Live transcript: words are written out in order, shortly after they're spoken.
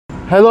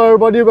Hello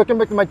everybody, welcome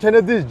back to my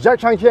channel. This is Jack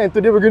Chang here, and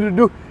today we're going to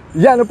do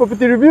yet another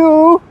property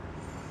review.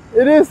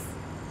 It is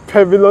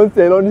Pavilion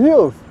Ceylon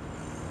Hills.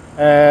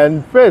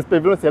 And where is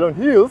Pavilion Ceylon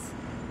Hills?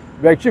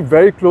 We're actually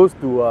very close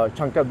to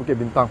Changkat Bukit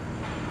Bintang.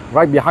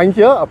 Right behind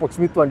here,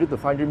 approximately 200 to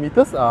 500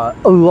 meters, a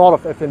lot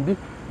of F&B.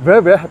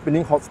 Very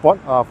happening hotspot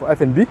for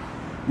F&B.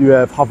 You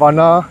have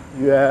Havana,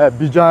 you have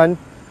Bijan,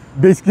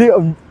 basically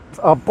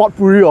a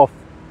potpourri of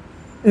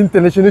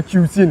international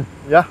cuisine,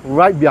 yeah,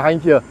 right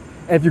behind here.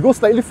 And if you go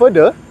slightly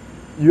further,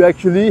 you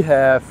actually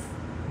have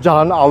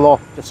Jalan Allah,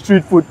 the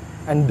street food,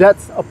 and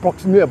that's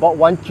approximately about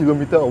 1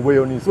 kilometer away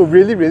only. So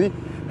really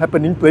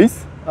happening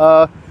place.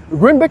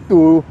 Going back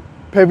to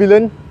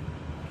Pavilion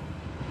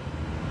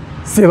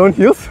Ceylon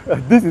Hills,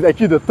 this is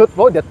actually the third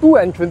floor. There are two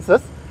entrances.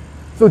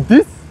 So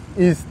this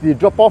is the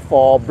drop-off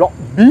for Block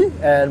B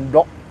and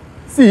Block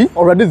C,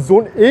 or rather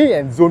Zone A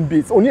and Zone B.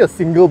 It's only a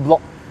single block,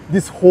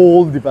 this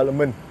whole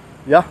development.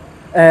 Yeah,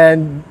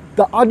 and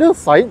the other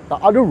side, the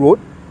other road,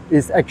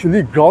 is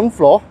actually ground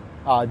floor.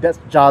 That's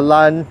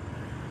Jalan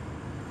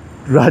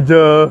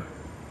Raja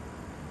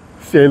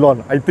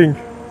Ceylon, I think.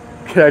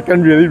 Okay, I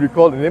can't really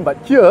recall the name, but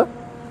here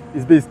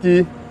is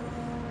basically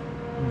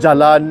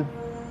Jalan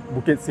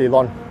Bukit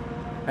Ceylon,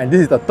 and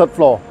this is the third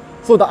floor.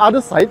 So the other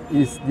side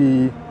is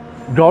the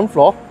ground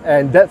floor,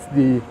 and that's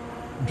the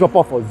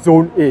drop-off for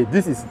Zone A.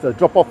 This is the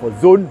drop-off for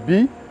Zone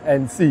B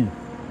and C.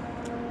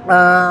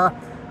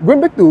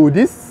 Going back to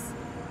this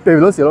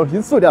Pavilion Ceylon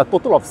Hills, so there are a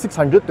total of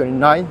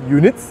 629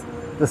 units.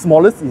 The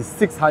smallest is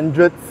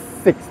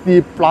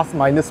 660 plus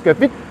minus square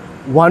feet,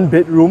 1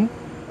 bedroom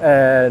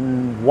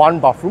and 1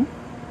 bathroom.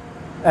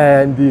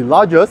 And the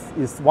largest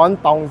is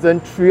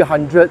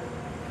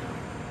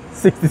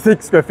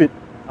 1,366 square feet.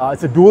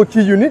 It's a dual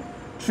key unit,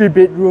 3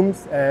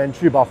 bedrooms and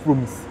 3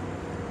 bathrooms.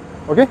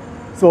 Okay,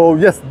 so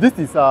yes, this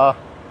is okay,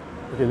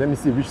 let me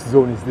see which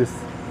zone is this.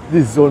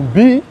 This is Zone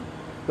B.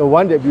 The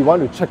one that we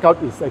want to check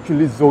out is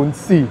actually Zone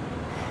C.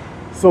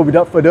 So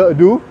without further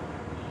ado,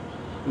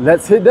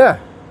 let's head there.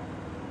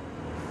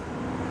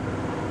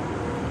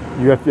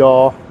 You have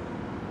your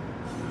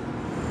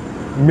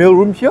mail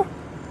room here.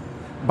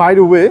 By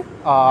the way,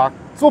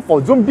 so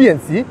for Zone B and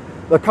C,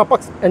 the car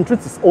park's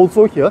entrance is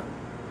also here.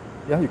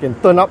 Yeah, you can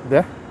turn up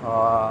there.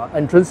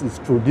 Entrance is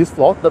through this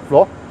floor, third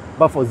floor.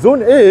 But for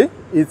Zone A,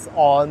 it's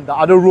on the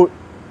other road,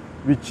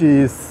 which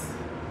is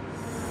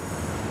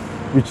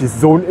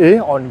Zone A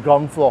on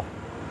ground floor.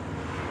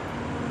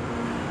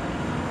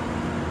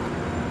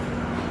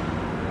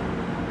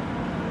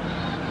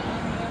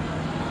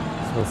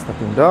 So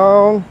stepping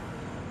down.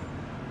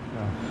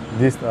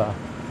 This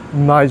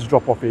nice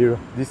drop-off area.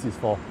 This is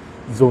for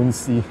Zone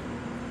C.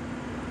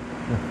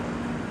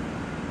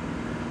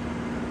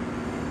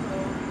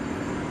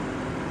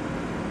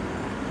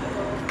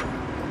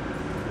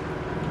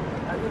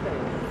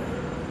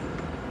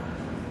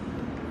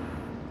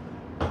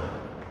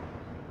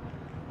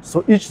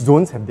 So each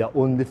zones have their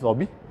own lift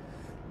lobby.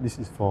 This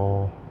is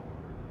for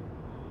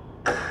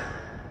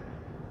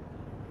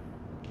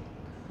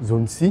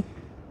Zone C.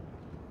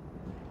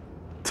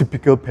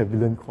 Typical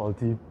Pavilion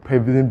quality,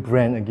 Pavilion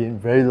brand again,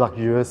 very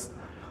luxurious,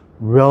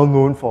 well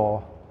known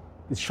for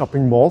its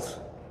shopping malls.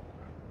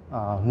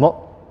 Not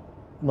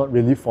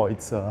really for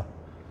its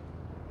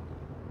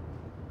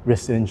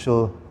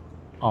residential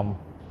arm.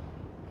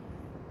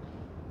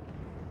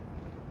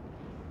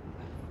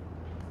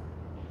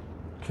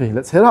 Okay,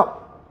 let's head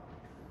up.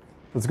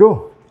 Let's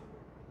go.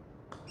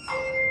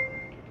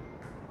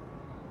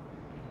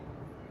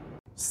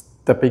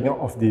 Stepping out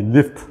of the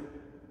lift,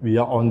 we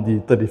are on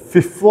the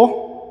 35th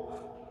floor.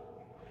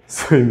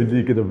 So you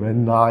really get a very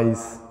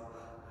nice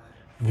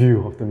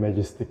view of the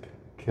majestic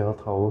KL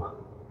Tower.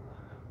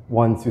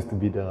 Once used to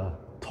be the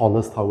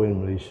tallest tower in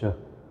Malaysia,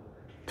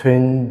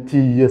 20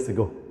 years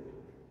ago.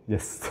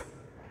 Yes.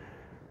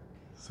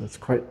 So it's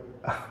quite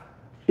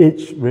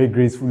aged very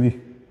gracefully.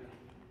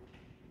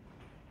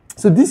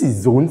 So this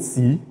is Zone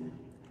C.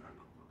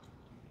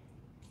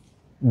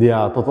 There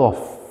are a total of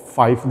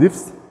 5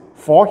 lifts,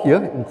 4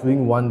 here,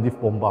 including 1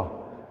 lift bomba.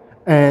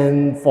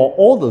 And for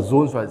all the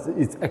zones, right,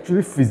 it's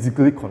actually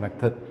physically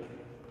connected.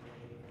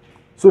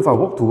 So if I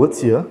walk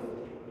towards here,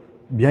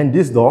 behind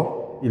this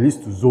door, it leads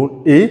to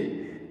Zone A,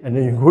 and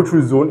then you go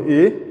through Zone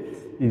A,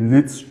 it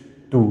leads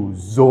to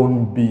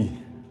Zone B.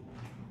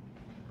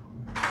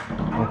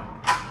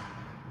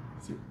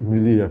 So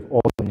immediately you have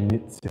all the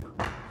units here,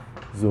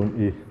 Zone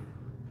A.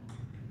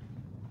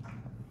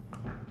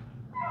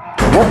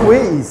 The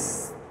walkway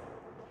is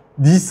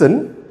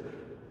decent.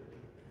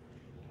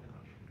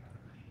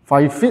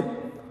 5 feet,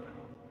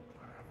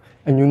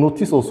 and you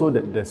notice also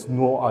that there's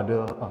no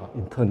other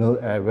internal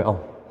air well.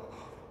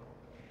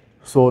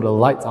 So the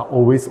lights are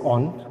always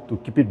on to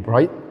keep it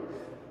bright.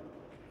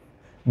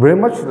 Very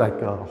much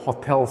like a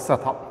hotel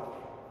setup,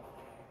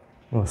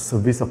 a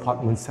service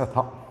apartment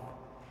setup.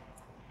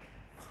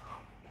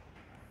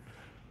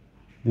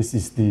 This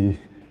is the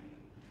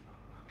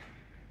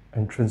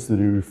entrance to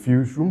the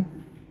refuse room.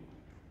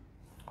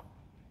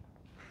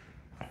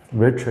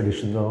 Very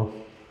traditional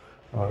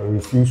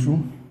refuse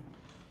room.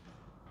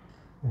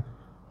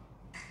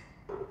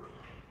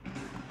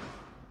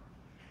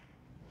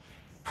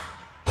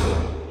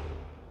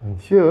 And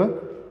here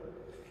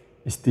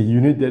is the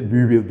unit that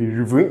we will be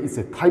reviewing. It's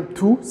a Type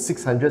 2,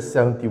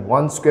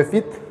 671 square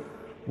feet,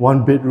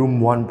 1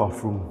 bedroom, 1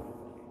 bathroom.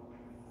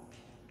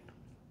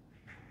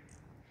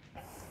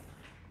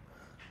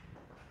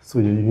 So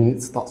your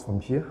unit starts from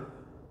here.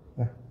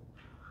 Yeah.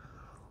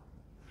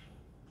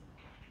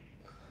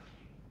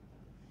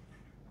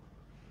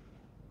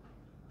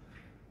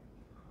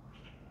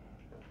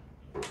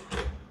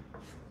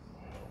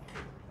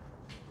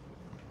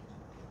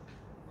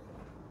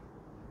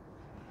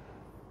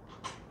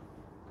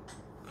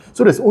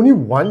 So there's only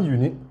one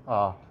unit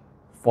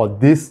for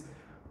this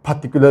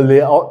particular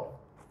layout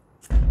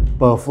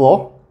per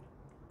floor,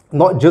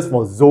 not just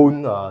for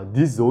zone,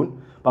 this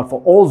zone, but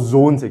for all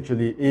zones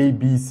actually, A,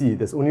 B, C,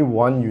 there's only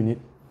one unit.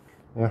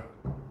 Yeah.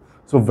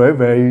 So very,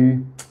 very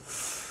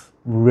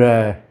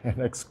rare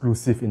and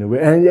exclusive in a way,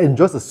 and it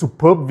enjoys a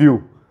superb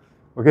view.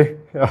 Okay,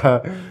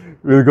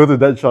 we'll go to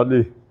that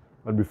shortly.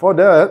 But before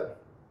that,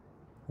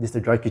 this is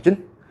the dry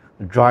kitchen.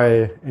 The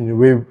dry, in a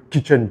way,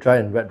 kitchen dry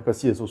and wet,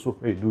 because here is also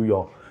where you do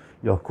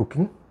your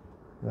cooking.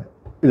 Right.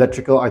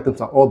 Electrical items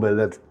are all by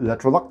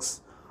Electrolux.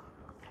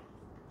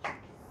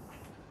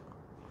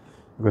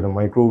 We've got a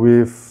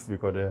microwave, we've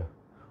got a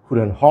hood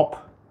and hob,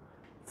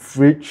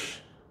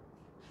 fridge,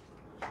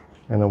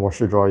 and a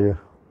washer dryer.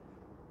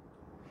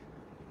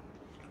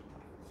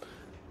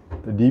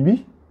 The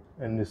DB,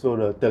 and also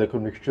the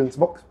telecommunications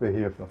box where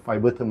you have your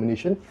fiber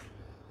termination.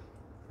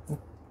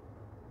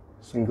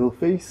 Single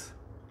phase.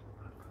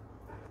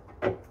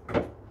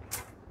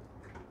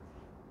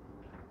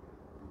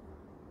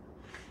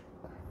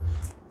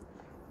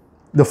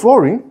 The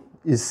flooring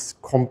is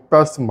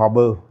compressed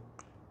marble.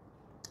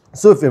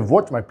 So if you've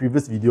watched my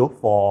previous video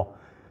for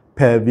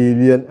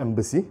Pavilion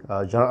Embassy,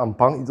 Jalan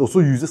Ampang, it also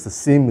uses the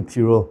same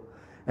material.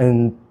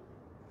 And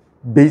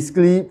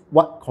basically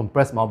what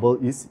compressed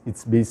marble is,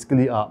 it's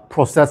basically a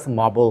processed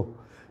marble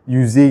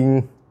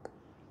using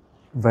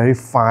very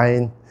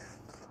fine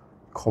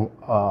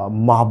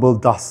marble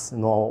dust,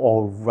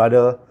 or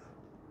rather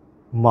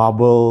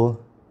marble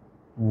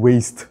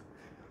waste.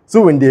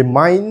 So when they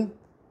mine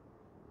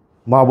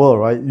marble,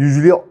 right,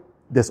 usually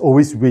there's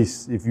always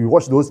waste. If you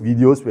watch those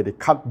videos where they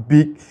cut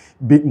big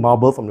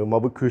marble from the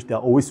marble crush, there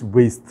are always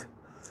waste.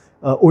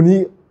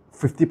 Only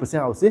 50%,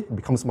 I would say,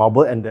 becomes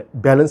marble, and the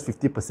balance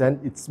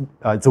 50%,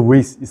 it's a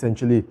waste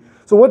essentially.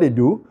 So what they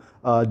do,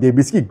 they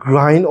basically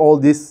grind all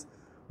this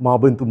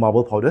marble into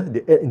marble powder.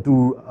 They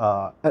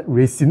add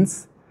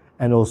resins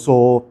and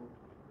also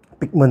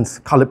pigments,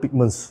 color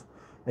pigments,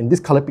 and this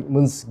color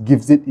pigments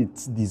gives it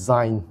its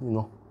design,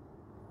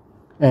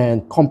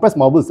 And compressed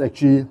marble is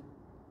actually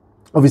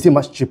obviously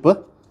much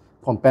cheaper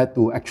compared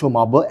to actual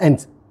marble,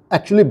 and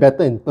actually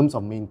better in terms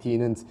of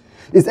maintenance.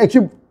 It's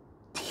actually,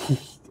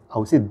 I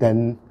would say,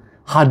 then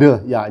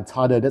harder. Yeah, it's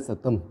harder, that's the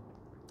term.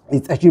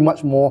 It's actually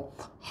much more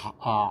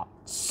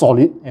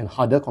solid and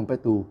harder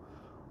compared to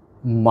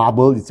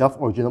marble itself,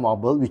 original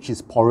marble, which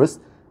is porous.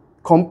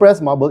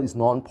 Compressed marble is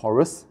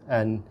non-porous,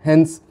 and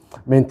hence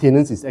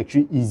maintenance is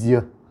actually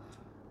easier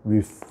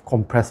with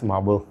compressed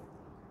marble.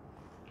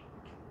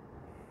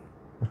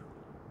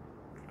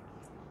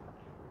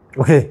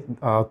 Okay,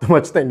 too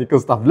much technical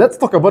stuff. Let's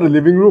talk about the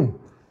living room.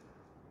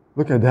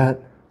 Look at that.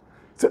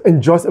 So it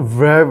enjoys a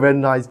very, very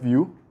nice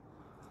view.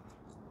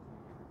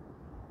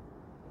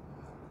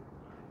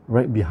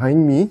 Right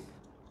behind me,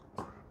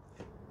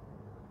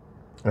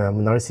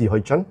 Menara Si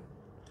Hoi Chan,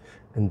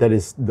 and that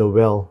is the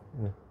well.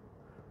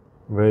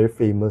 Very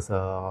famous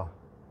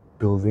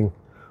building,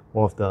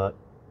 one of the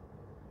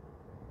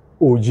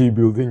OG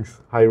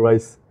buildings,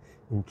 high-rise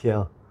in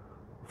KL.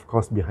 Of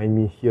course, behind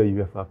me here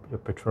you have your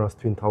Petronas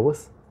Twin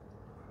Towers.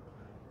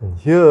 And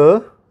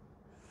here,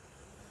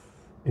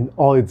 in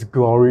all its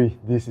glory,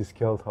 this is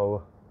KL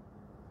Tower.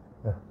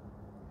 Yeah.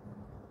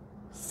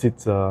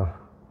 Sits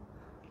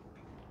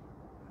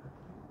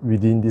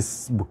within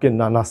this Bukit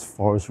Nanas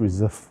Forest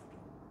Reserve.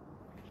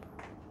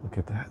 Look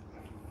at that.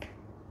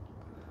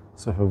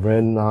 So a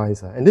very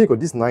nice, and then you got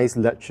this nice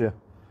ledge here.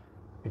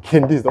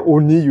 Again, this is the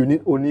only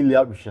unit, only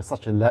layout which has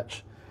such a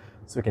ledge,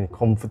 so you can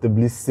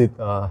comfortably sit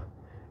and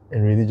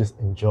really just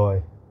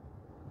enjoy.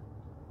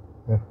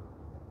 Yeah.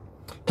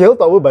 KL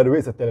Tower, by the way,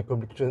 is a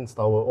telecommunications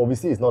tower.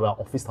 Obviously, it's not an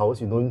office tower,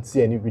 so you don't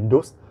see any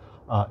windows,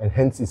 and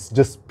hence it's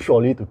just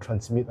purely to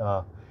transmit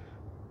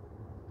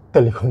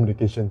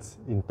telecommunications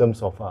in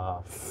terms of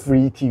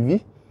free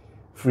TV,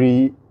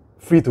 free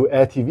to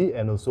air TV,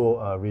 and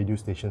also radio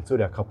stations. So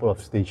there are a couple of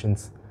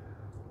stations.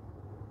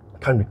 I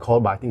can't recall,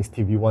 but I think it's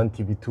TV1,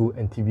 TV2,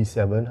 and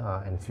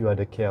TV7, and a few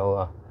other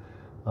KL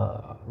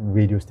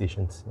radio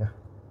stations. Yeah.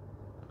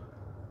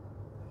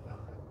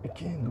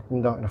 Again,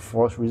 looking down at the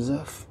forest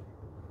reserve.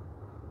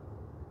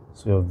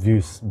 So your view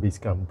is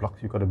basically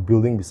unblocked. You've got a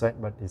building beside,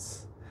 but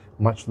it's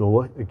much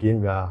lower. Again,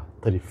 we are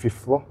 35th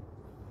floor.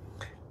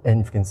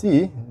 And if you can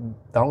see,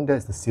 down there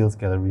is the sales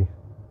gallery.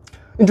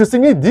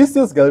 Interestingly, this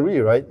sales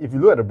gallery, right, if you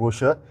look at the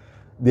brochure,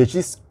 they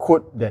actually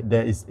quote that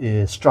there is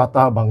a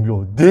strata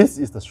bungalow. This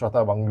is the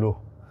strata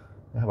bungalow.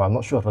 Yeah, but I'm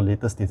not sure of the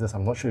latest status.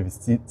 I'm not sure if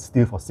it's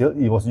still for sale.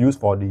 It was used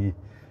for the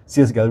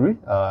sales gallery,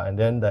 and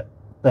then that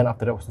Then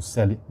after that was to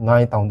sell it,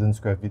 9,000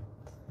 square feet.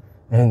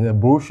 And the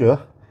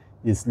brochure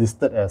is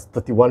listed as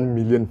 31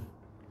 million.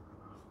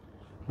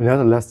 But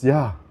nevertheless,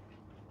 yeah,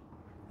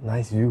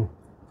 nice view.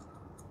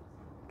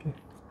 Okay.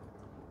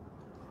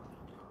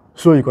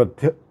 So you got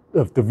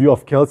the view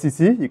of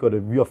KLCC, you got the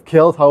view of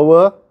KL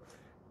Tower,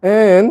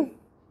 and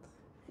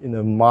in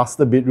the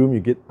master bedroom, you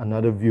get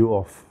another view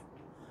of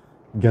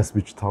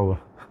Gasbridge Tower.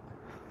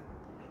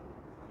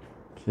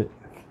 Okay,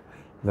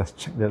 let's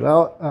check that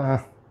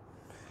out.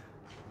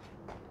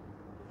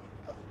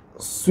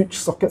 Switch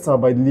sockets are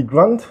by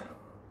Legrand.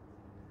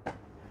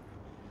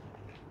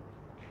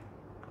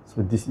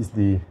 So this is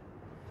the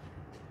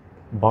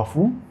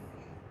bathroom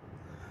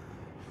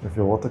with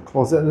your water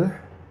closet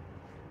there.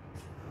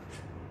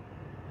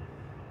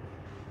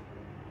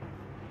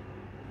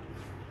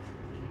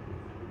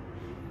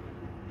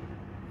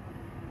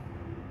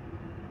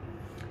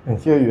 And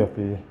here you have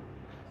a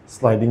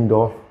sliding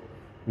door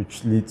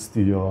which leads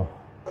to your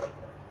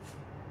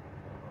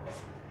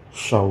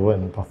shower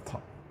and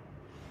bathtub.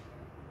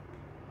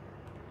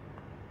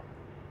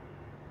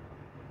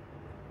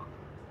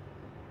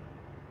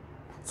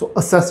 So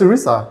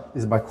accessories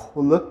is by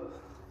Kohler.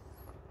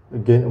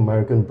 Again,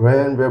 American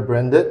brand, well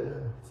branded.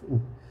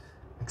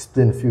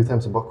 Explained a few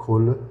times about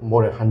Kohler,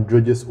 more than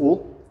 100 years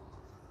old.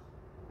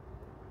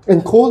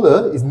 And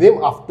Kohler is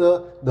named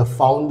after the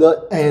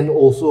founder and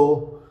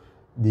also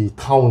the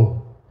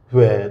town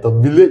where, the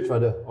village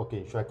rather,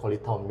 okay, should I call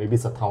it town? Maybe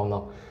it's a town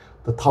now.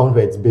 The town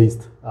where it's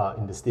based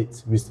in the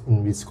States,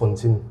 in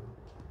Wisconsin.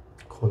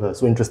 Kohler.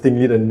 So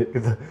interestingly,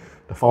 the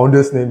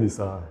founder's name is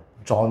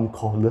John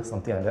Kohler,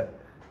 something like that,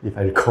 if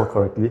I recall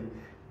correctly.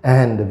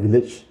 And the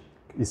village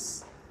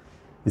is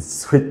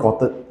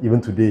headquartered even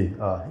today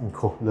in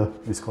Kohler,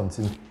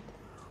 Wisconsin.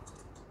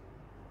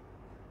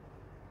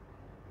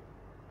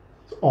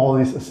 So all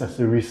these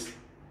accessories,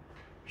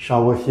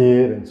 shower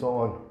head and so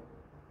on,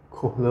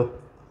 Kohler.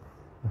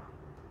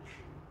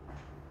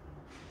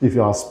 If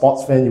you are a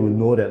sports fan, you will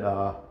know that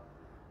a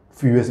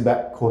few years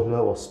back,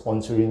 Kohler was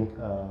sponsoring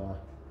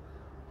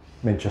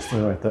Manchester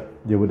United.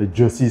 They were the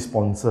jersey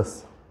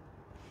sponsors.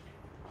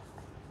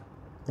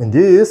 And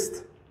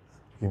this,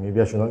 okay,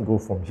 maybe I should not go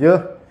from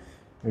here.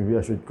 Maybe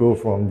I should go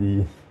from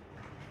the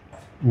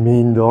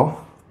main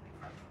door.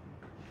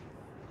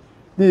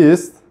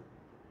 This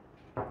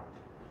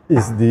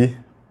is the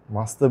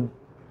master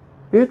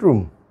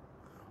bedroom.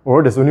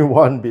 Or there's only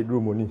one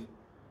bedroom only.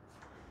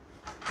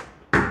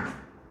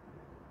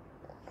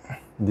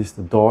 This is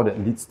the door that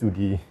leads to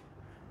the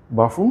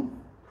bathroom.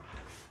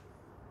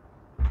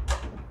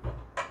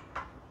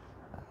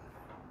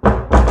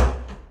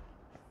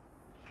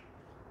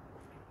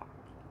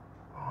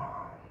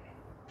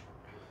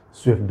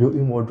 So you have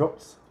built-in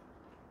wardrobes.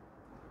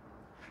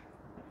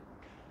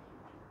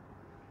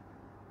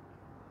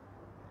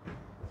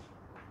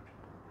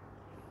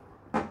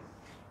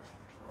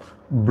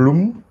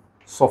 Bloom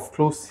soft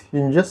close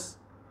hinges.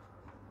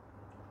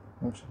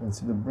 I'm sure you can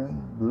see the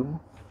brand,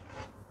 Bloom.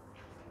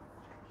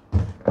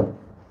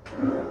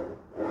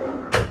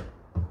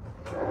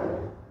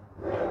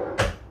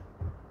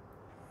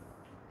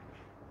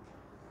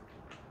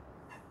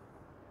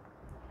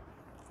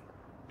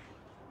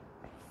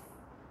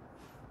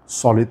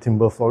 Solid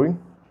timber flooring.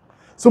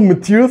 So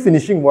material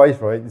finishing wise,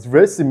 right, it's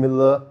very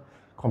similar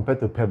compared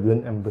to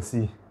Pavilion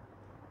Embassy.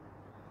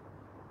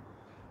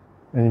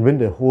 And even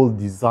the whole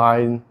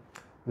design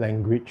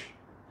language.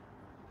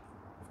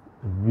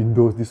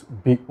 Windows, these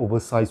big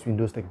oversized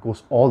windows that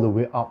goes all the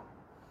way up.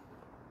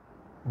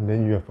 And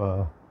then you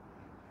have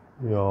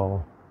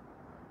your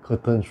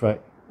curtains,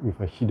 right, with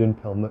a hidden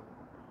pelmet.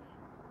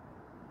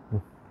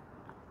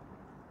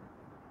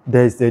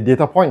 There is the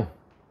data point.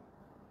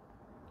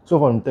 So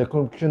from the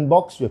connection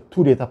box, you have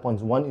two data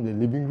points, one in the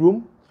living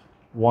room,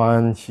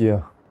 one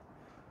here.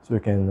 So you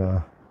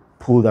can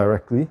pull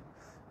directly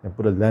and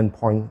put a LAN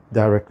point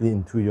directly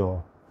into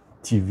your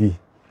TV.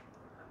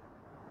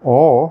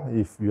 Or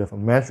if you have a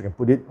mesh, you can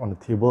put it on the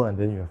table and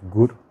then you have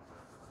good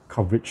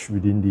coverage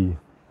within the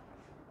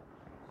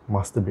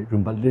master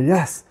bedroom. But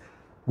yes,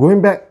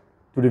 going back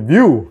to the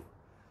view,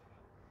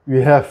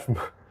 we have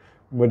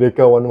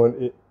Merdeka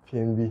 118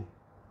 PNB.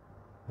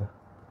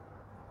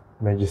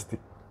 Majestic.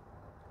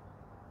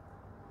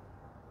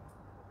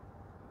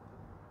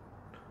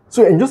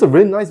 So it enjoys a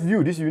very nice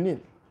view, this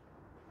unit.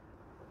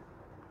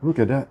 Look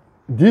at that.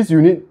 This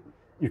unit,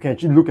 you can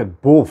actually look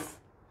at both.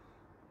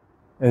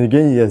 And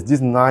again, it has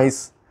this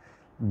nice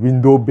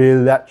window bay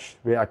latch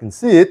where I can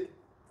see it.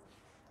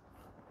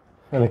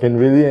 And I can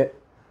really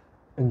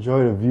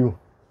enjoy the view.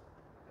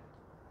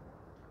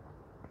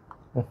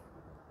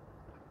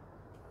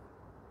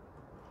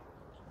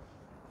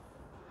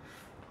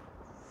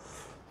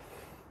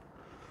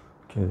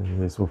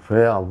 Okay, so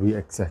where are we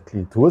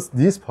exactly? Towards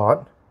this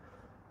part,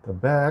 the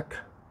back.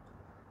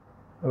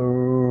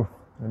 Oh,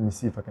 let me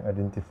see if I can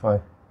identify.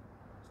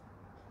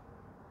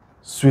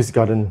 Swiss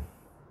Garden.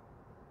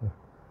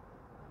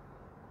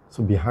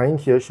 So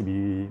behind here should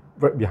be,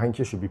 right behind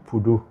here should be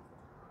Pudu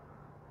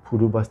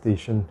bus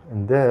station.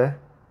 And there,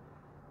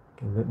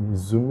 okay, let me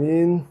zoom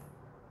in.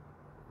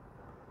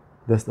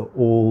 That's the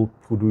old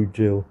Pudu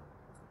jail.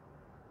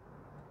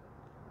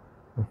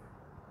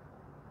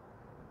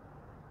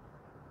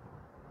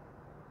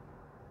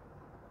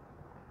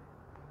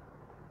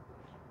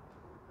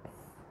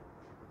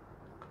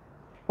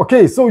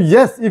 Okay, so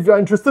yes, if you're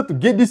interested to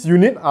get this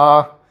unit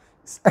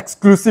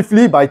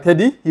exclusively by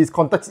Teddy, his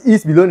contact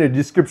is below in the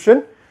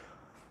description.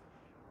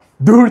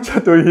 Do reach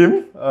out to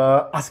him.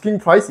 Asking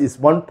price is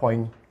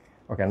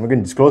okay, I'm going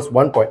to disclose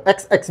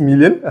 1.xx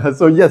million.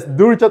 So yes,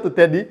 do reach out to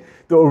Teddy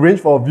to arrange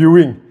for a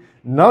viewing.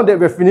 Now that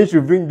we're finished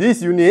reviewing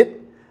this unit,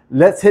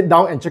 let's head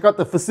down and check out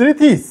the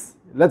facilities.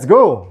 Let's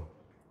go.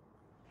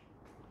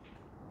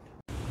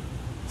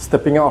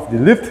 Stepping out of the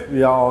lift,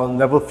 we are on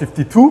level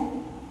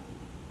 52,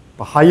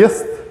 the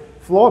highest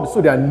floor.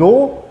 So there are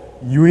no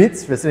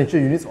units, residential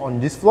units on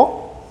this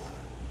floor.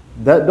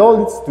 That door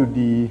leads to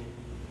the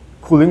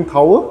cooling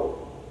tower.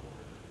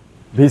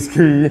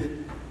 Basically,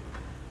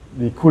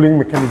 the cooling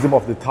mechanism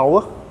of the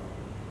tower.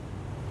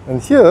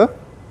 And here,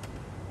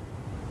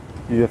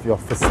 you have your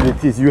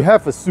facilities. You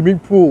have a swimming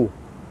pool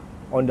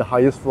on the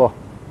highest floor.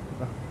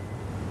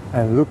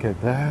 And look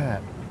at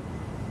that.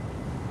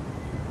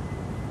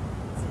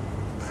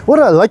 What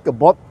I like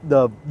about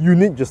the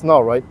unit just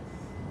now, right?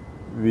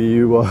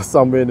 We were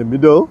somewhere in the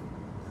middle,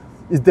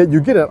 is that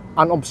you get an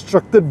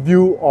unobstructed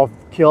view of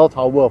KL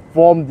Tower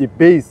from the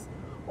base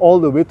all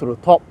the way to the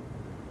top.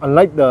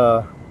 Unlike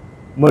the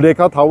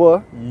Merdeka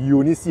Tower, you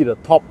only see the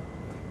top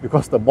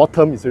because the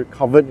bottom is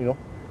covered, you know,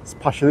 it's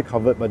partially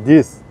covered, but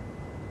this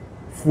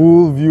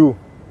full view.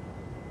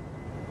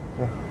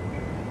 Yeah.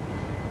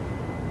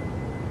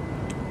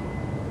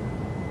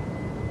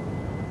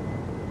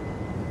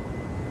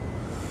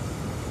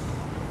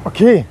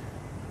 Okay.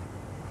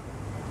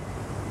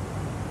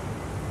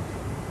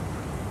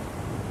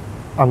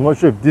 I'm not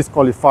sure if this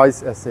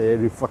qualifies as a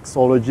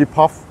reflexology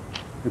path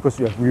because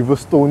you have river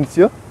stones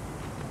here,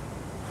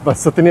 but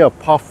certainly a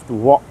path to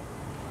walk,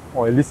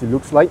 or at least it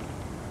looks like.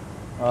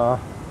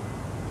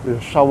 With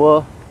a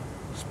shower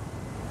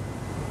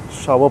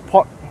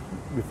pot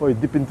before you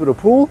dip into the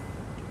pool.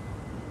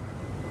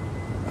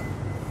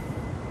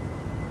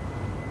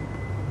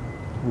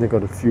 They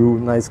got a few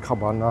nice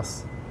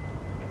cabanas,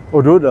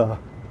 although the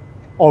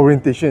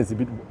orientation is a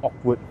bit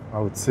awkward, I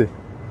would say.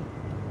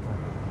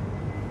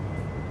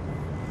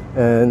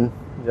 And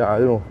yeah, I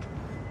don't know,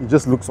 it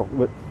just looks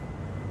awkward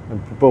when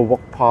people walk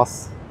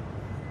past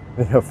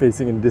and you're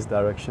facing in this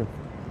direction.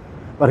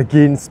 But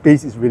again,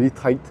 space is really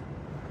tight.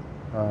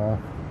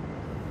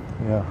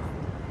 Yeah,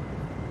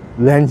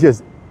 land here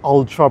is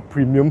ultra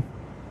premium,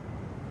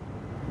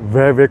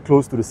 very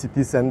close to the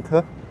city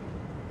center.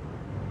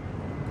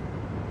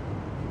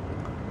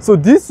 So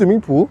this swimming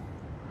pool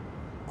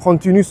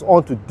continues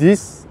on to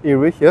this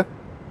area here,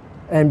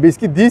 and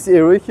basically this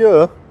area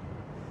here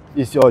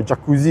is your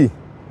jacuzzi.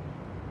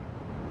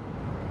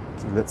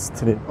 So let's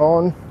turn it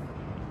on.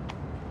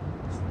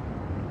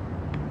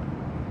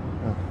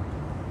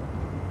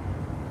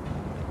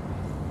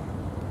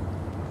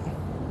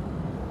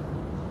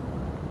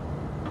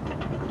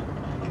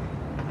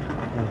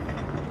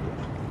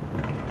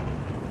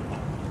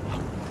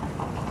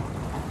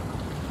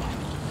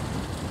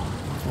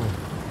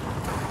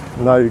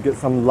 Now you get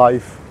some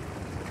life.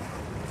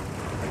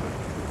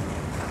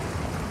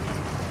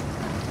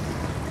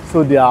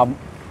 So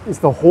it's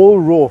the whole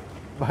row,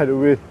 by the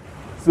way.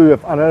 So you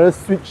have another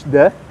switch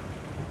there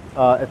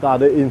at the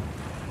other end.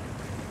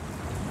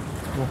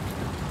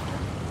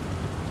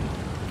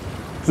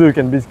 So you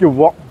can basically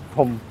walk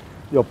from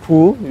your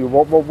pool, you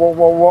walk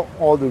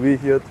all the way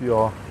here to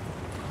your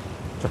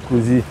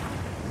jacuzzi.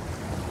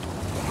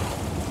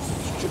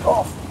 Switch it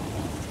off.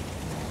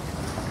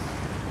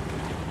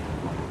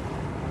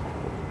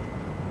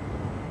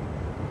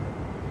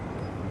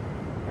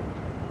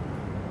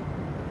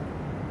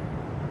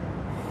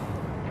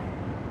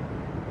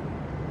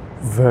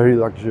 Very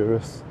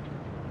luxurious.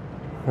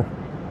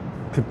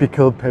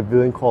 Typical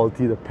Pavilion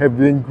quality, the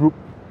Pavilion group,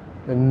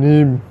 the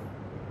name.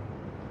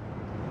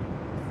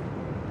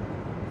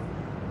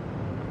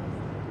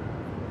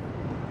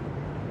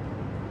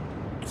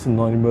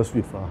 Synonymous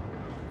with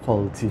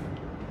quality.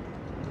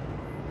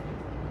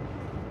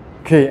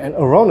 Okay, and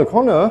around the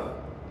corner,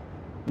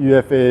 you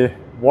have a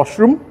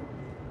washroom.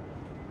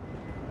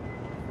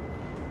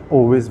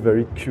 Always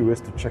very curious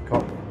to check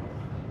out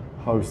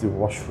how is the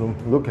washroom.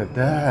 Look at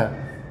that.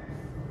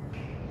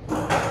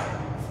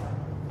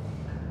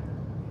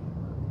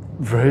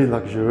 Very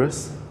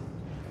luxurious.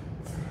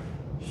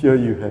 Here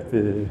you have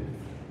a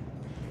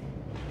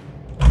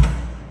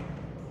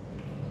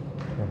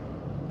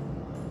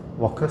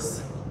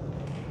walkers.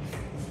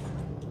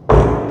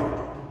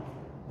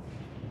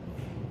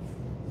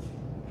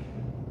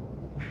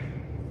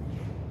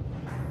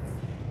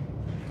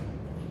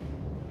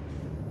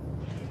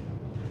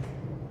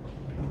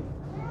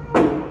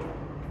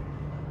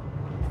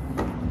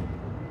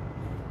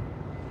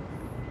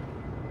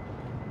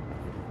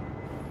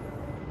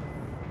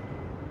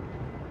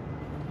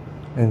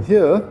 And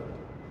here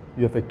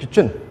you have a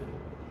kitchen,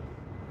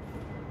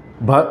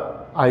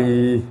 but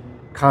I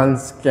can't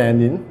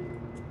scan in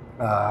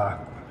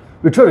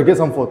We'll try to get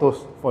some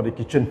photos for the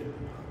kitchen.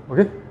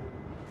 Okay?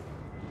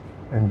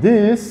 And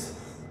this,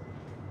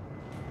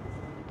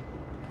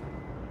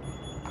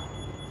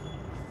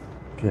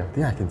 okay, I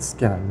think I can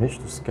scan. I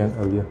managed to scan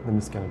earlier. Let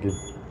me scan again.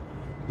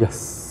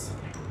 Yes.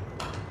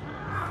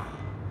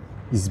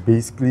 It's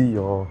basically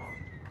your,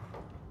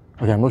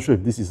 okay, I'm not sure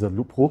if this is a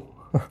loophole.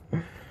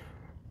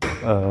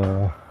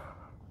 Or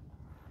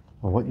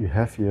what you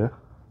have here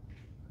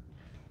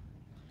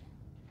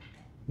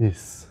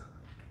is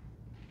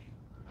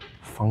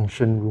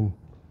function room.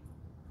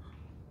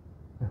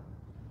 Yeah.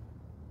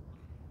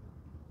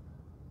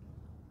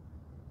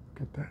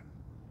 Look at that.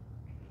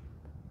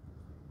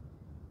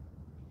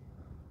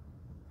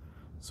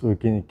 So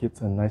again, it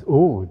gets a nice,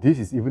 oh, this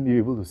is even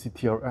able to see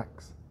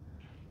TRX.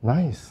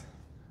 Nice.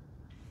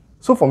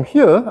 So from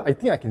here, I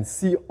think I can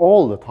see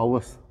all the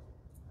towers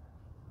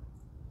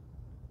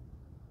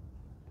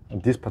on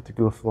this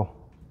particular floor.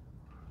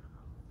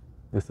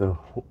 There's the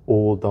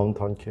old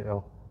downtown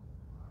KL.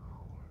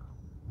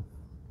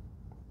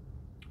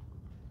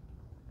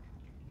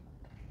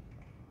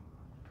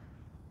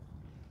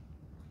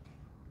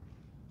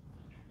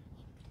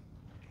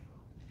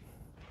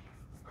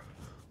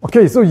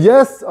 Okay, so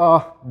yes,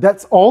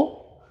 that's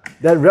all.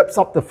 That wraps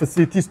up the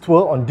facilities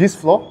tour on this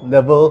floor,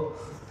 level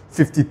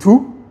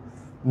 52.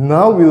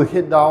 Now we'll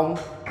head down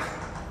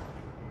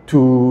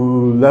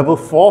to level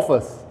 4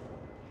 first,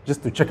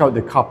 just to check out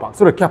the car park.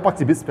 So the car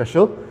park's a bit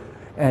special.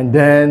 And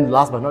then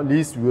last but not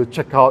least, we'll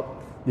check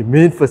out the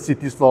main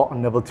facilities floor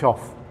on level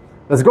 12.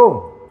 Let's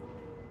go.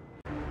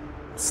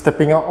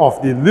 Stepping out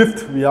of the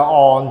lift, we are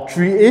on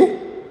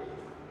 3A.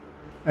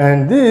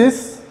 And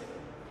this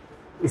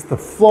is the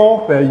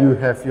floor where you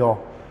have your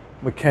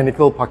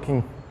mechanical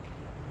parking.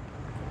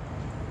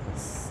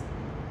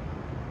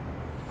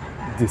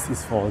 This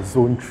is for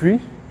zone 3.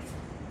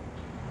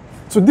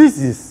 So this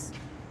is,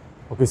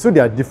 okay, so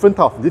there are different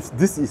types of lifts.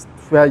 This is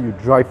where you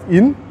drive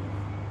in.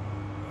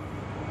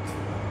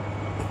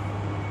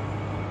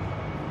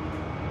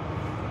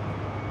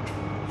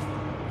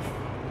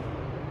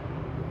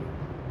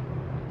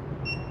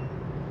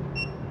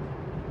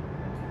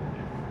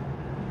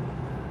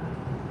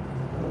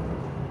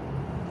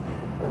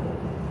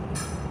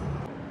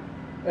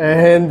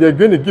 And we're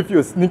going to give you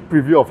a sneak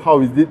preview of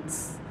how it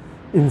is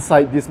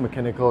inside this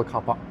mechanical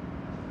car park.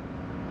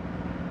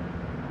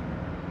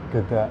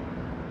 Look at that.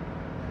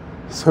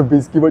 So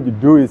basically what you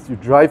do is you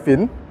drive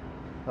in,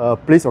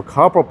 place your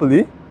car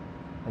properly,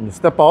 and you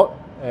step out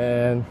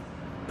and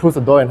close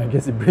the door, and I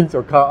guess it brings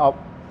your car up.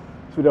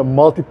 So there are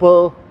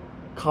multiple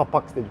car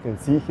parks that you can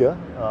see here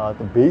at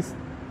the base.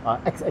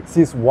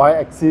 X-axis,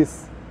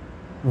 Y-axis.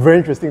 Very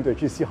interesting to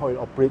actually see how it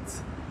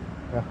operates.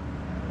 Yeah.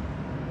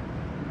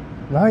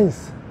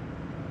 Nice.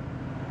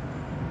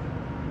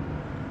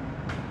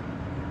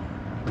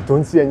 You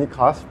don't see any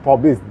cars,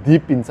 probably it's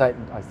deep inside,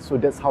 so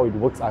that's how it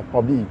works. I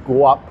probably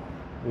go up,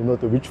 you know,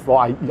 to which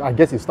floor. I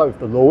guess you start with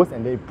the lowest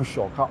and then you push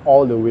your car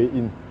all the way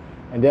in.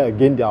 And then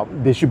again,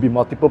 there should be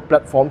multiple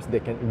platforms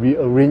that can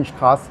rearrange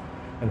cars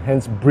and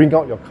hence bring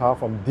out your car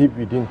from deep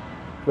within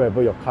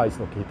wherever your car is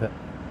located.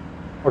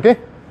 Okay?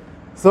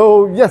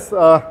 So yes,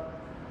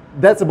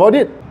 that's about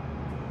it.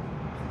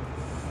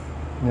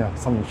 Yeah,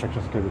 some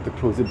instructions. Okay, we have to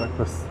close it back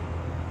first.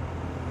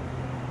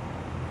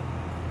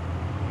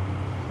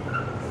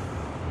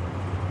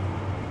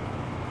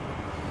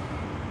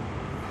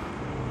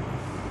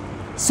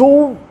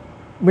 So,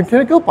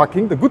 mechanical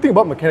parking, the good thing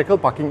about mechanical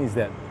parking is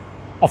that,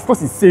 of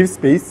course, it saves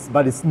space,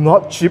 but it's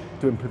not cheap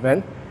to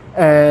implement.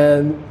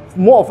 And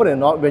more often than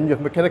not, when you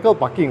have mechanical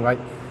parking, right,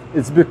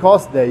 it's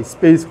because there is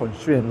space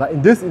constraint. Like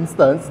in this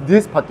instance,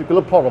 this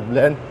particular plot of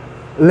land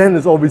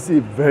is obviously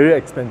very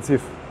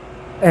expensive.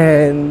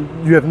 And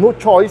you have no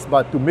choice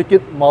but to make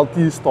it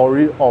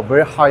multi-storey or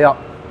very high up.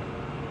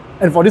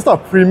 And for this type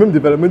of premium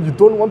development, you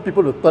don't want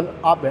people to turn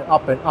up and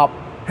up and up.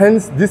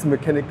 Hence, this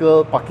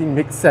mechanical parking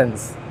makes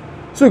sense.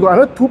 So you got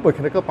another 2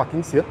 mechanical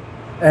parkings here,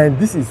 and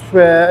this is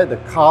where the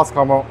cars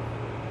come out.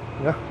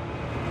 Yeah,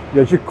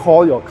 you actually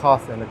call your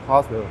cars, and the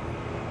cars will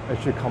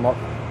actually come out.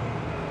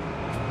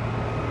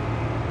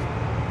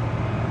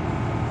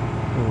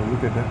 Oh,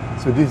 look at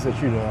that! So this is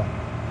actually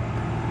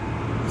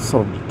the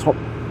sort of the top.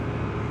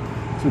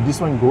 So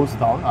this one goes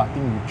down. I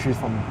think you choose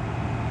from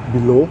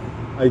below,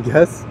 I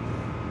guess.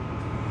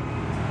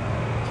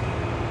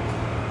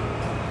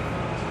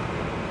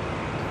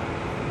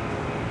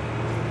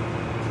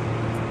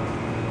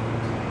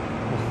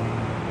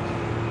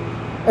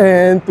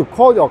 And to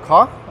call your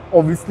car,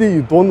 obviously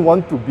you don't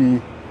want to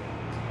be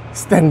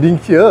standing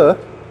here,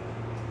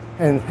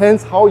 and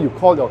hence how you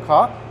call your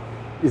car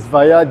is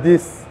via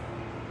this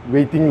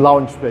waiting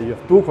lounge where you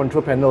have 2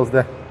 control panels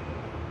there.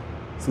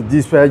 So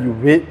this is where you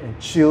wait and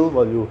chill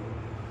while you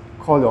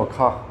call your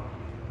car.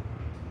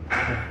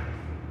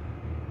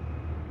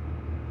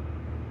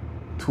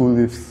 2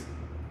 lifts.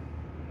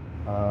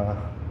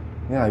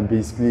 Yeah,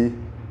 basically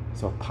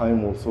it's your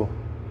time also.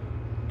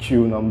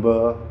 Queue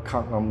number,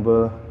 card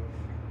number.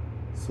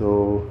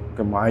 So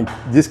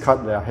this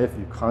card that I have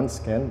you can't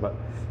scan, but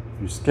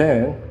if you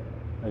scan,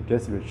 I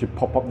guess you actually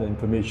pop up the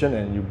information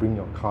and you bring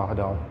your car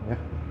down. Yeah.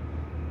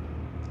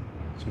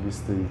 So this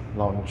is the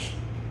lounge.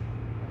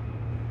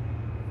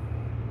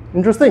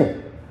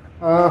 Interesting.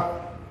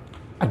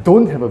 I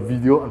don't have a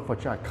video,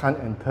 unfortunately. I can't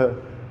enter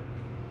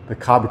the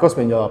car because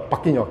when you're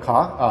parking your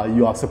car,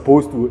 you are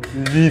supposed to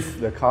leave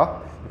the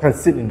car. You can't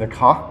sit in the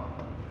car.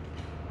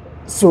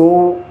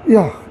 So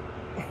yeah,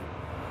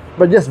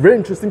 but yes, very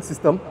interesting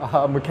system.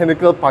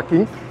 Mechanical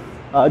parking.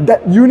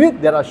 That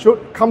unit that I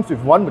showed comes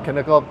with one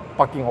mechanical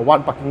parking or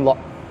one parking lot.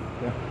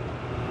 Yeah.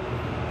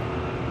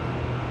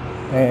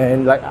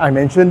 And like I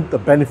mentioned, the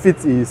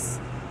benefits is,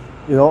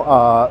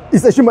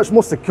 it's actually much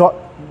more secure.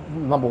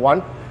 Number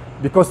one,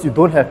 because you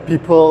don't have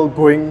people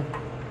going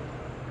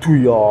to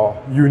your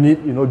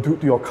unit, to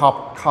your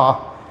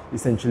car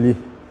essentially.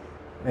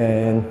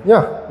 And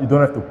yeah, you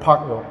don't have to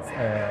park your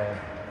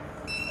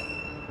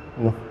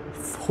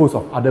host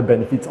of other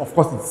benefits. Of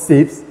course, it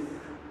saves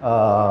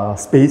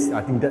space.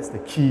 I think that's the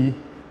key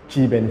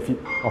benefit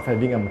of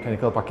having a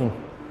mechanical parking.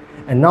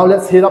 And now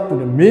let's head up to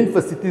the main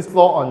facilities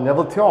floor on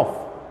level 12.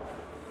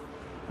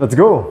 Let's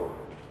go.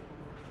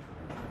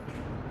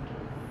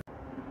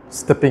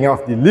 Stepping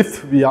out of the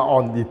lift, we are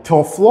on the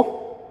 12th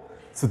floor.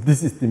 So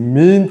this is the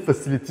main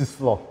facilities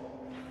floor.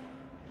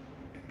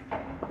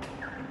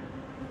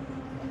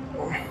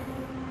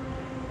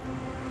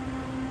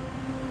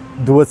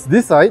 Towards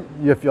this side,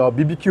 you have your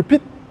BBQ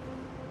pit.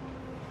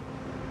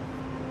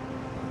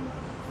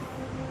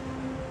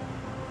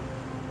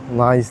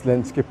 Nice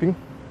landscaping.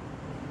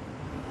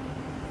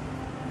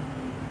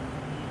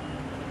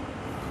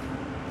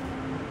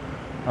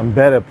 I'm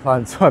bad at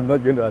plants, so I'm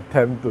not going to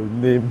attempt to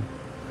name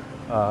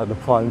the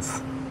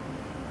plants.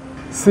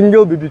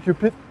 Single BBQ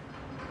pit.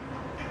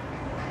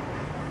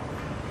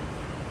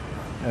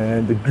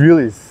 And the grill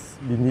is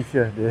beneath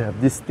here. They have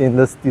this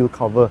stainless steel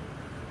cover.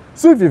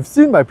 So if you've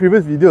seen my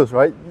previous videos,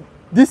 right,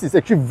 this is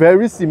actually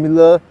very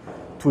similar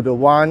to the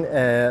one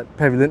at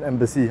Pavilion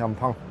Embassy,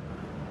 Ampang.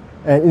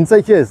 And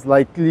inside here is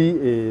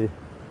likely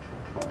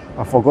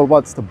I forgot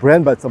what's the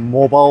brand, but it's a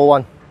mobile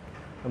one,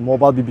 a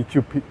mobile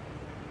BBQ pit.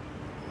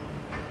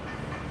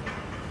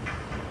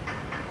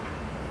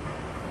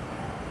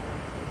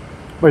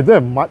 But it don't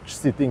have much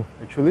seating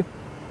actually.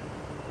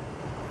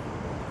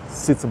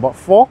 Seats about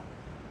 4,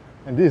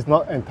 and this is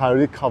not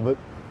entirely covered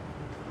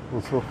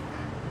also.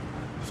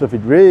 So if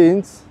it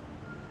rains,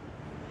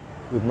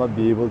 you will not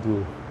be able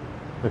to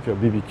have your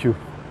BBQ.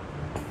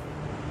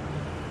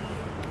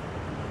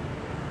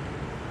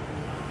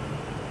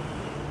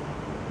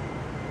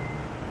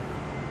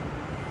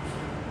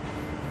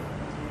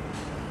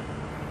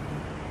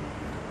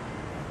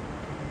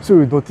 So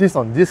you notice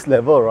on this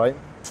level, right,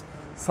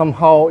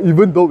 somehow,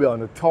 even though we're on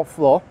the top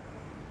floor,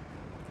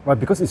 right,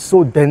 because it's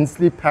so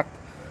densely packed,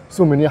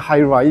 so many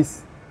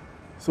high-rise,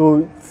 so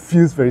it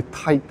feels very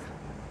tight,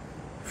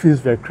 feels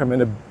very cramped,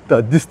 and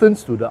the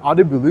distance to the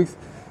other buildings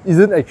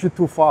isn't actually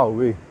too far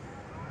away.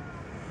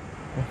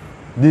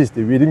 This is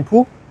the wading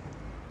pool.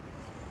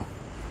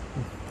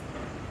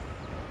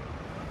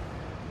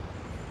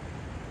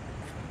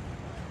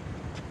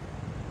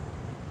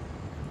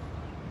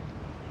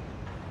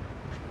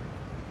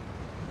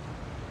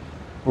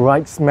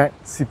 Right smack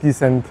city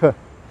center.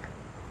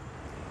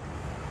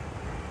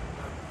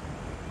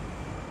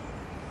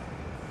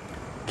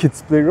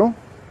 Kids playroom.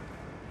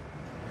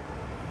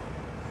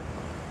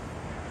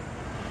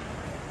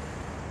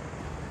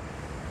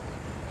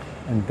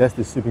 And that's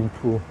the swimming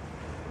pool.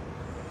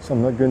 So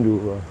I'm not going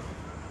to,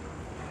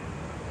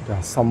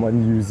 there's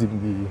someone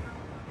using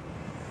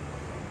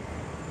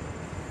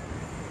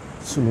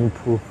the swimming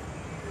pool.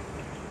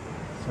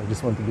 So I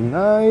just want to be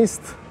nice.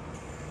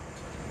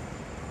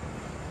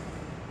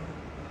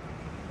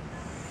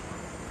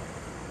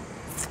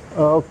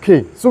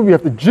 Okay, so we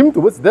have the gym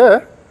towards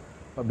there,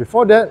 but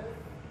before that,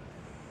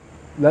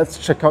 let's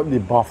check out the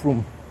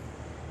bathroom.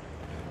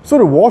 So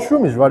the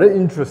washroom is rather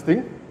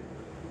interesting.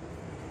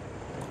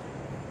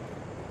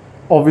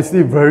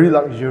 Obviously very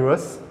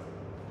luxurious.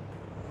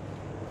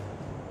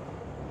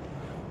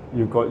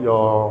 You've got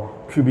your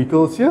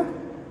cubicles here,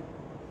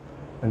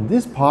 and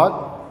this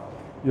part,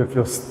 you have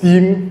your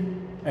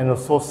steam and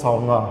also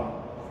sauna.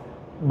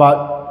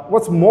 But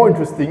what's more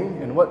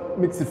interesting and what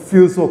makes it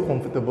feel so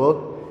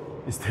comfortable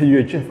is that you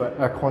actually have an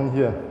aircon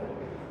here.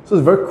 So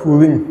it's very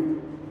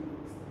cooling.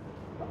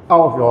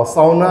 Out of your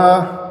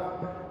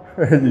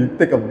sauna, you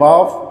take a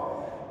bath,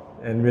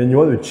 and when you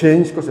want to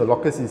change, because your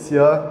lockers is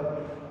here,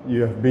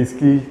 you have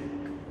basically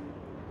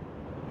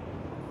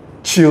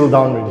chilled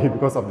down already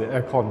because of the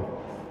aircon.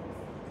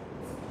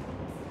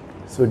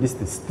 So this is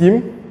the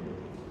steam.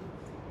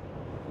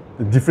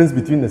 The difference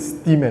between the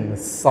steam and the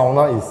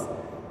sauna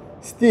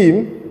is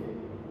steam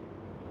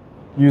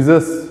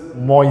uses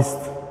moist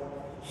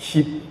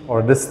heat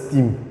or the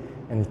steam,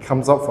 and it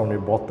comes out from the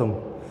bottom.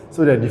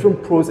 So there are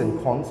different pros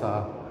and cons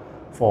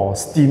for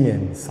steam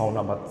and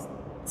sauna, but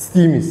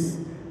steam is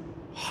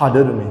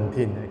harder to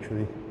maintain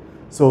actually.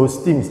 So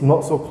steam is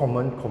not so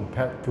common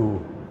compared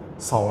to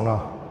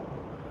sauna.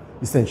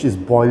 Essentially it's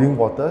boiling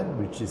water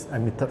which is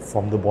emitted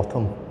from the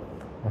bottom.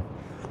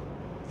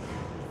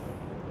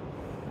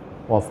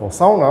 While for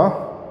sauna,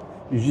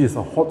 usually it's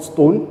a hot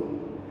stone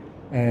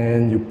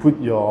and you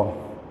put your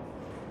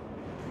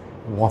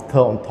water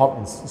on top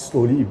and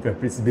slowly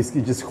evaporates. It's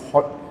basically just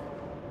hot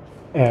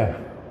air.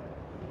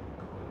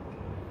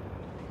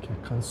 Okay,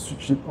 I can't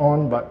switch it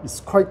on, but it's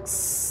quite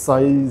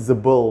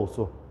sizable.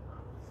 So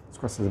it's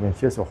quite sizable.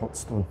 Here's your hot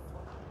stone.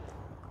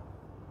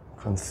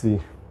 Can't see.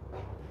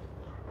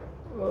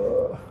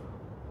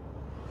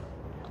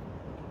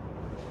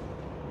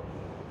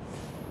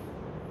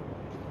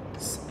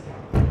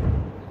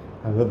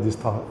 I love this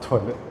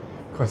toilet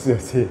because you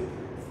see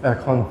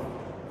aircon.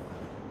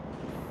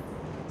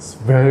 It's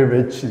very,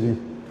 very chilly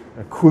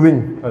and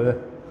cooling toilet.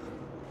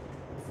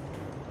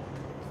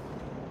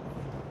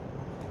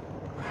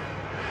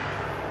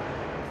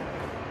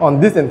 On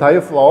this entire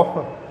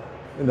floor,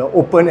 in the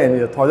open and in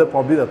the toilet,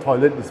 probably the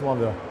toilet is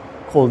one of the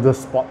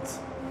coldest spots.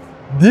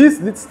 This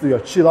leads to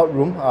your chill out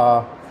room.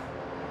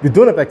 We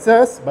don't have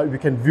access, but we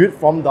can view it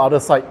from the other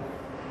side.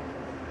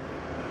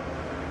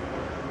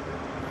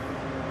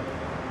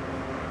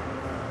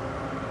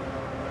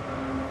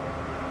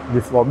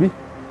 This lobby,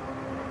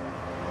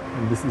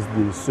 and this is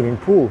the swimming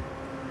pool.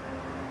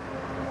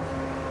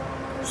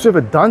 So you have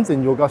a dance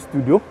and yoga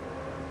studio,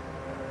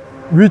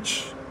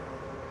 which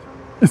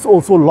is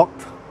also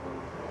locked,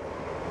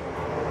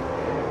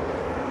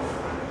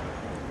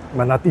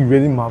 but nothing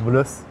really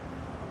marvelous.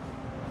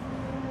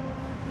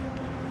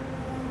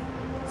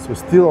 So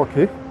still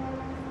okay.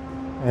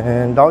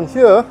 And down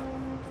here,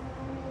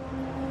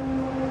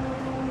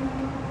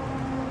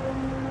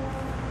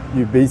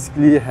 you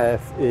basically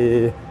have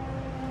a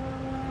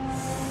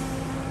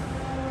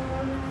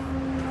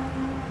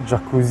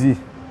jacuzzi.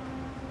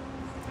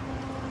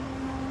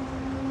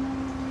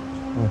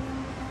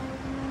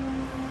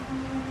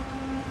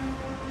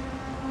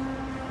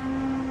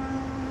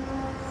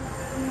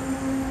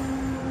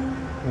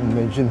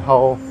 Imagine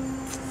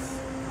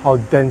how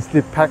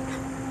densely packed,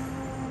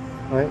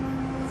 right?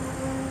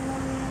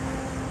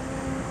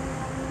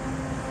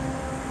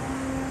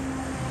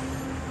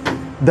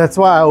 That's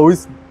why I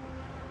always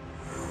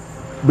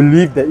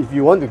believe that if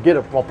you want to get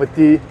a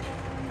property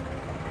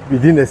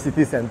within the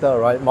city center,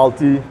 right,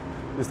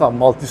 it's not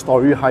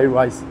multi-storey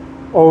high-rise,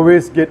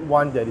 always get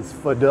one that is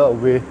further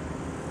away,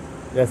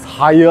 that's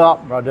higher up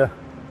rather,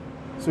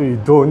 so you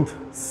don't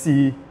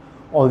see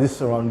all these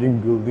surrounding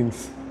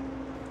buildings.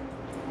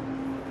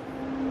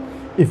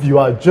 If you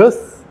are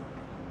just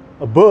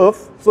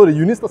above, so the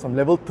unit starts from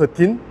level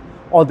 13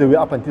 all the way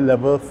up until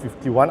level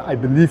 51. I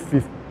believe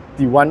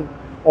 51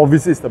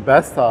 obviously is the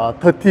best.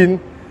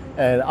 13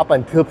 and up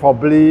until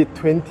probably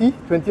 20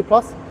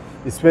 plus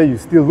is where you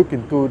still look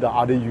into the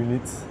other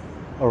units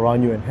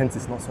around you, and hence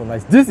it's not so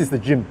nice. This is the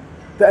gym.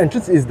 The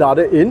entrance is the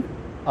other end,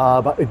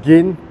 but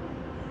again,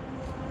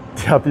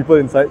 there are people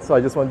inside, so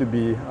I just want to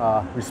be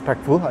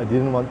respectful. I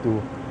didn't want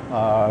to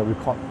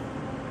record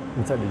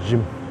inside the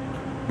gym.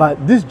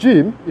 But this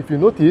gym, if you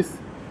notice,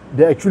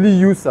 they actually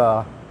use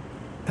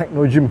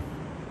Techno Gym.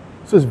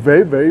 So it's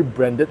very, very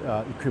branded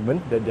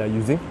equipment that they are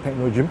using,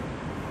 Techno Gym.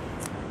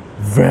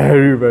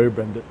 Very, very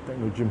branded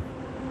Techno Gym.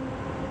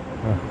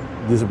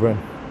 This brand.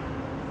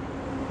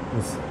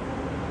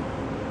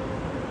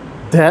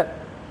 That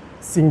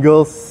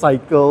single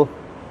cycler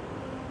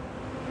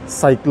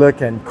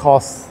can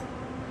cost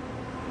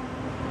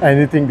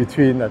anything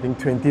between, I think,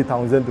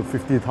 20,000 to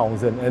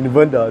 50,000, and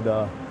even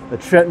the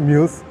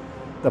treadmills,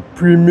 the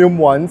premium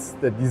ones,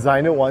 the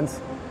designer ones,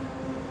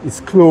 is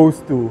close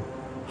to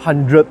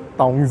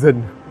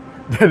 100,000.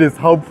 That is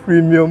how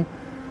premium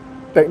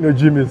Techno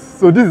Gym is.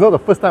 So this is not the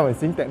first time I'm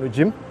seeing Techno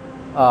Gym.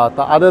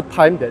 The other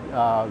time that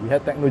we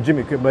had Techno Gym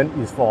equipment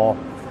is for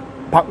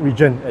Park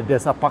Region at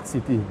Desa Park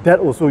City. That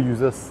also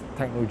uses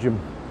Techno Gym.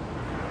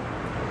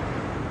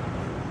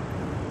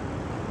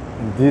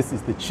 And this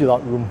is the chill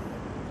out room.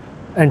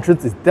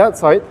 Entrance is that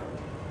side.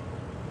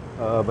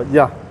 But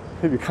yeah,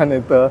 if you can't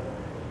enter,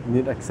 you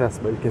need access,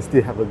 but you can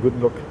still have a good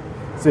look.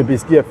 So you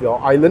basically have your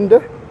island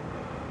there.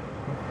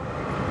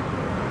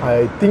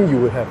 I think you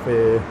will have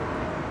a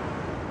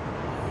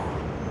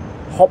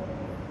hob,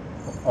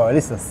 or at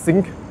least a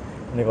sink,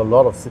 and you got a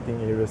lot of sitting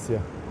areas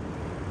here.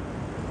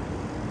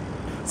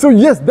 So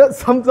yes, that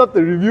sums up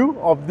the review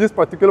of this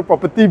particular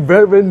property.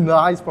 Very, very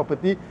nice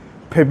property.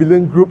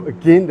 Pavilion Group,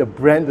 again, the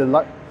brand,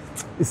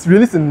 it's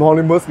really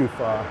synonymous with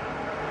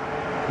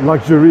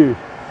luxury.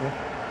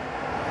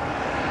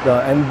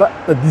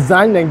 But the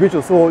design language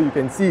also, you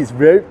can see, is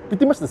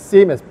pretty much the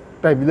same as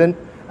Pavilion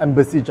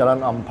Embassy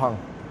Jalan Ampang.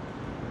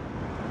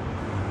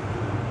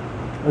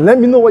 Let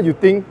me know what you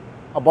think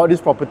about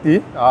this property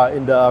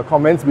in the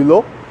comments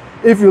below.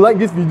 If you like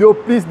this video,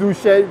 please do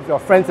share it with your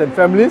friends and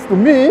families. To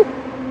me,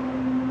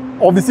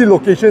 obviously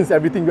location is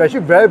everything. We're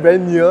actually very, very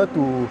near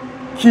to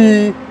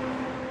key.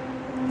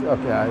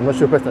 Okay, I'm not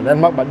sure where's the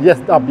landmark, but yes,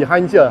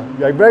 behind here,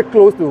 we are very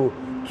close to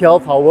KL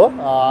Tower.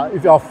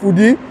 If you are a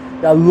foodie,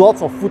 there are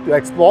lots of food to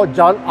explore.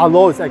 Jalan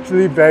Alor is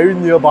actually very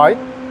nearby.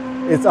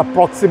 It's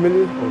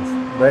approximately, oh, it's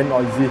very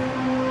noisy.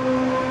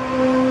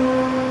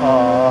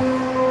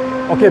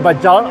 Okay, but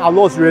Jalan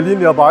Alor is really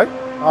nearby.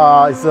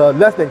 It's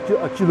less than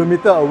a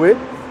kilometer away.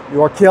 you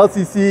got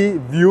KLCC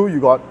view, you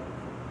got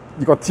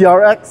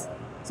TRX.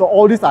 So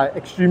all these are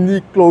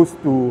extremely close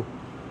to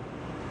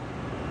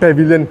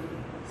Pavilion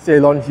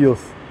Ceylon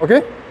Hills.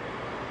 Okay?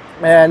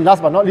 And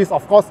last but not least,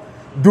 of course,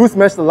 do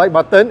smash the like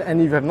button, and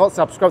if you have not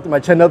subscribed to my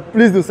channel,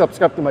 please do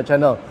subscribe to my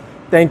channel.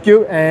 Thank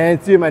you,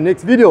 and see you in my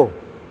next video.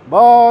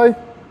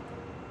 Bye!